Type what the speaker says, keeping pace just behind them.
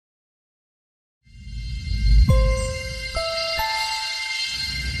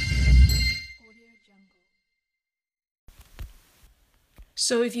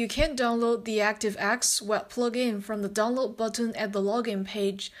So if you can't download the ActiveX web plugin from the download button at the login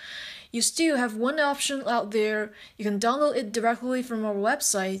page, you still have one option out there. You can download it directly from our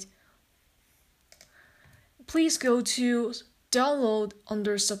website. Please go to Download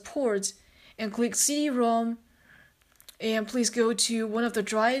under Support and click CD-ROM, and please go to one of the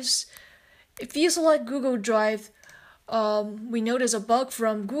drives. If you select Google Drive, we notice a bug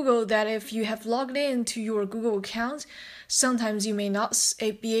from Google that if you have logged in to your Google account, sometimes you may not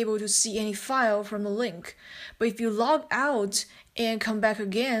be able to see any file from the link. But if you log out and come back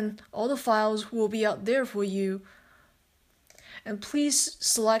again, all the files will be out there for you. And please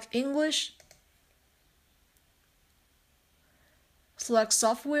select English, select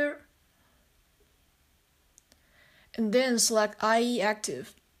Software, and then select IE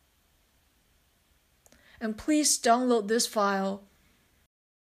Active. And please download this file.